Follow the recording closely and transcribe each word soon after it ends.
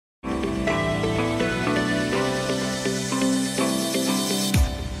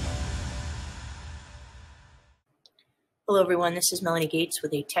Hello everyone, this is Melanie Gates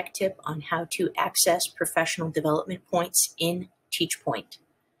with a tech tip on how to access professional development points in TeachPoint.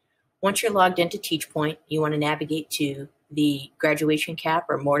 Once you're logged into TeachPoint, you want to navigate to the graduation cap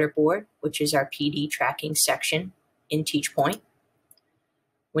or mortarboard, which is our PD tracking section in TeachPoint.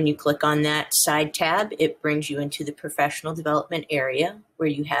 When you click on that side tab, it brings you into the professional development area where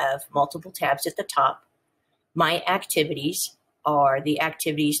you have multiple tabs at the top. My activities are the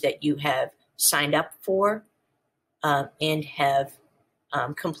activities that you have signed up for and have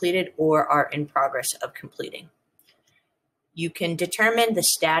completed or are in progress of completing. You can determine the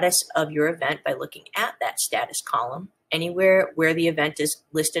status of your event by looking at that status column. Anywhere where the event is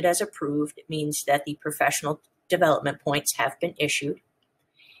listed as approved, it means that the professional development points have been issued.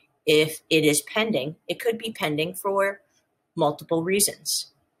 If it is pending, it could be pending for multiple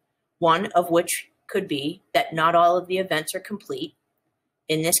reasons. One of which could be that not all of the events are complete.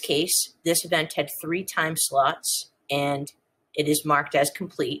 In this case, this event had 3 time slots and it is marked as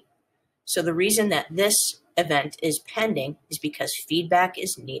complete. So the reason that this event is pending is because feedback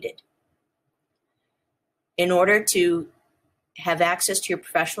is needed. In order to have access to your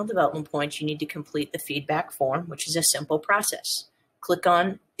professional development points, you need to complete the feedback form, which is a simple process. Click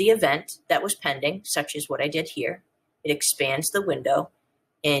on the event that was pending, such as what I did here. It expands the window,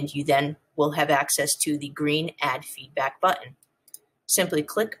 and you then will have access to the green Add Feedback button. Simply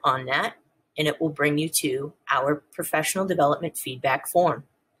click on that, and it will bring you to our professional development feedback form.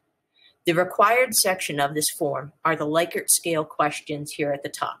 The required section of this form are the Likert scale questions here at the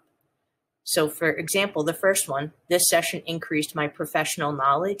top. So for example, the first one, this session increased my professional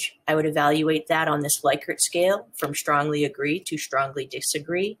knowledge. I would evaluate that on this Likert scale from strongly agree to strongly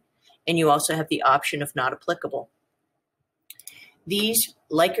disagree. And you also have the option of not applicable. These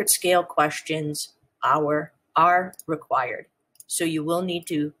Likert scale questions are required. So you will need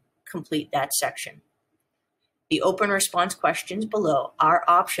to complete that section. The open response questions below are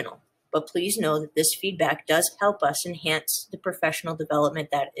optional, but please know that this feedback does help us enhance the professional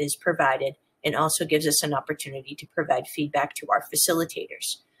development that is provided and also gives us an opportunity to provide feedback to our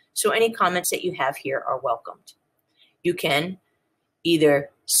facilitators. So any comments that you have here are welcomed. You can either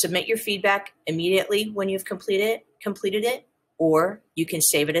submit your feedback immediately when you've completed it, or you can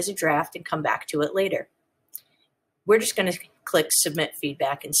save it as a draft and come back to it later. We're just going to click Submit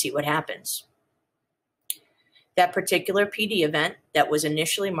Feedback and see what happens. That particular PD event that was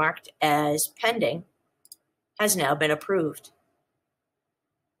initially marked as pending has now been approved.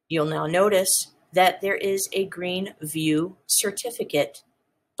 You'll now notice that there is a green View Certificate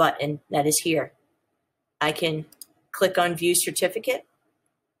button that is here. I can click on View Certificate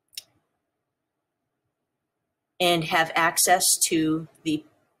and have access to the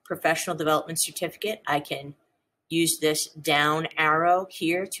professional development certificate. I can use this down arrow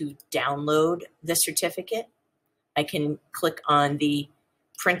here to download the certificate. I can click on the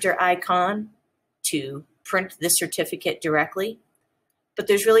printer icon to print the certificate directly, but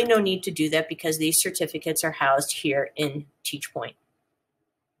there's really no need to do that because these certificates are housed here in TeachPoint.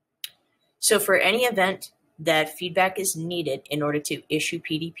 So for any event that feedback is needed in order to issue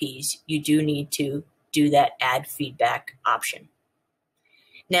PDPs, you do need to do that Add Feedback option.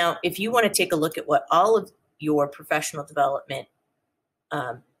 Now, if you want to take a look at what all of your professional development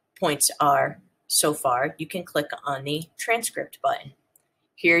points are so far, you can click on the transcript button.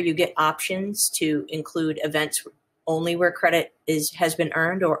 Here you get options to include events only where credit has been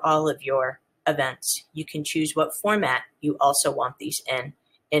earned or all of your events. You can choose what format you also want these in,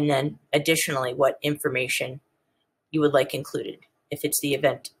 and then additionally what information you would like included. If it's the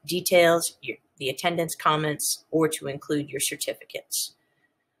event details, the attendance comments, or to include your certificates.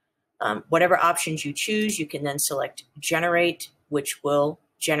 Whatever options you choose, you can then select Generate, which will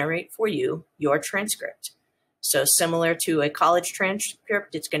generate for you your transcript. So similar to a college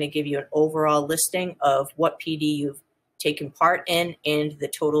transcript, it's going to give you an overall listing of what PD you've taken part in and the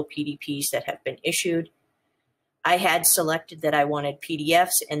total PDPs that have been issued. I had selected that I wanted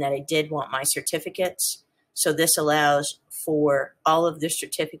PDFs and that I did want my certificates. So this allows for all of the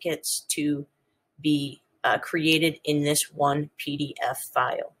certificates to be created in this one PDF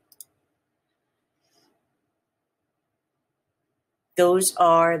file. Those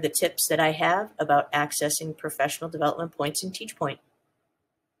are the tips that I have about accessing professional development points in TeachPoint.